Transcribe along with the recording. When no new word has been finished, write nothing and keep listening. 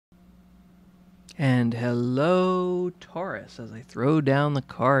And hello, Taurus, as I throw down the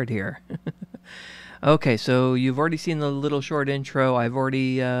card here. Okay, so you've already seen the little short intro. I've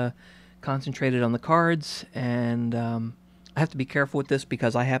already concentrated on the cards, and I have to be careful with this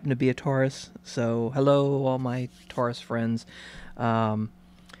because I happen to be a Taurus. So, hello, all my Taurus friends. Um,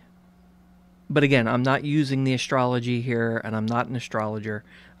 but again, I'm not using the astrology here, and I'm not an astrologer.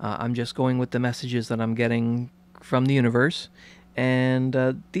 I'm just going with the messages that I'm getting from the universe.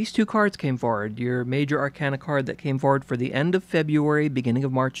 And these two cards came forward. Your major arcana card that came forward for the end of February, beginning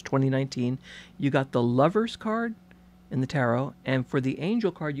of March 2019. You got the Lover's card in the tarot. And for the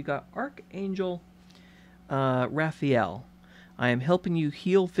Angel card, you got Archangel Raphael. I am helping you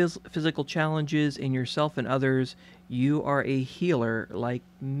heal physical challenges in yourself and others. You are a healer like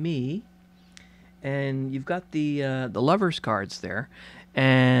me. And you've got the Lover's cards there.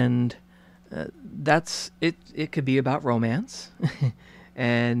 And that's it. It could be about romance,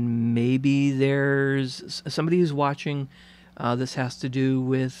 and maybe there's somebody who's watching. This has to do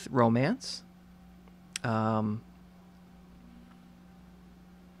with romance. Um,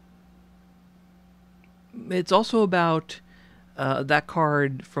 it's also about that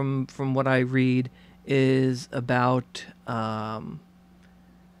card from what I read is about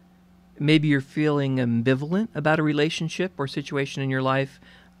maybe you're feeling ambivalent about a relationship or situation in your life.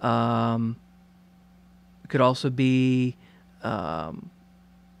 Um, it could also be, um,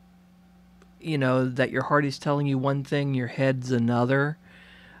 that your heart is telling you one thing, your head's another.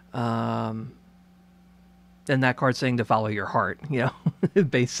 Um, and that card's saying to follow your heart,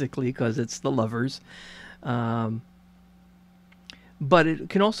 basically, because it's the lovers. Um, but it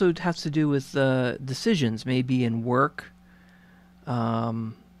can also have to do with decisions, maybe in work.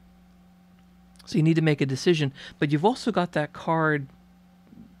 Um, so you need to make a decision. But you've also got that card,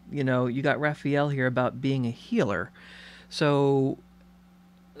 you got Raphael here about being a healer. So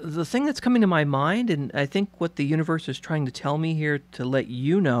the thing that's coming to my mind, and I think what the universe is trying to tell me here to let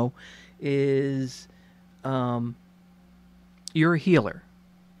you know, is you're a healer.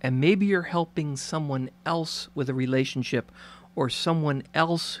 And maybe you're helping someone else with a relationship, or someone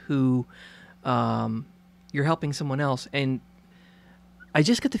else who you're helping someone else. And I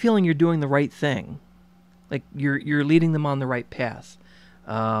just get the feeling you're doing the right thing. Like you're leading them on the right path.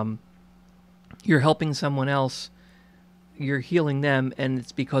 You're helping someone else, you're healing them, and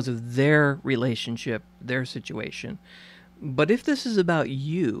it's because of their relationship, their situation. But if this is about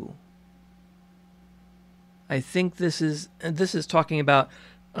you, I think this is talking about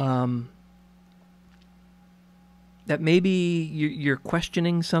that maybe you're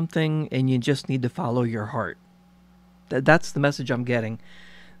questioning something and you just need to follow your heart. That's the message I'm getting.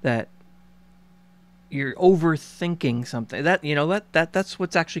 That you're overthinking something. That's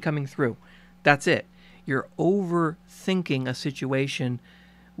what's actually coming through. That's it. You're overthinking a situation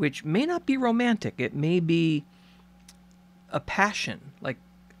which may not be romantic. It may be a passion, like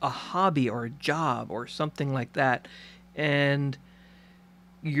a hobby or a job or something like that. And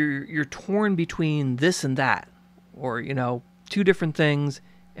you're torn between this and that, or two different things,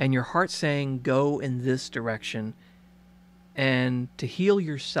 and your heart's saying go in this direction, and to heal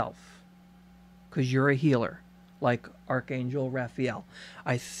yourself, because you're a healer like Archangel Raphael.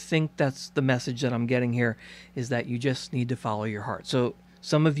 I think that's the message that I'm getting here, is that you just need to follow your heart. So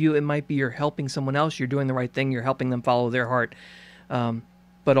some of you, it might be you're helping someone else, you're doing the right thing, you're helping them follow their heart.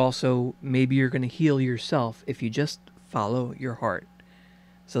 But also maybe you're going to heal yourself if you just follow your heart.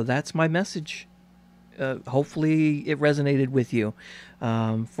 So that's my message. Hopefully it resonated with you,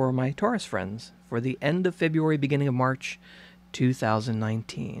 for my Taurus friends, for the end of February, beginning of March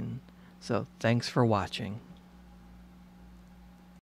 2019. So thanks for watching.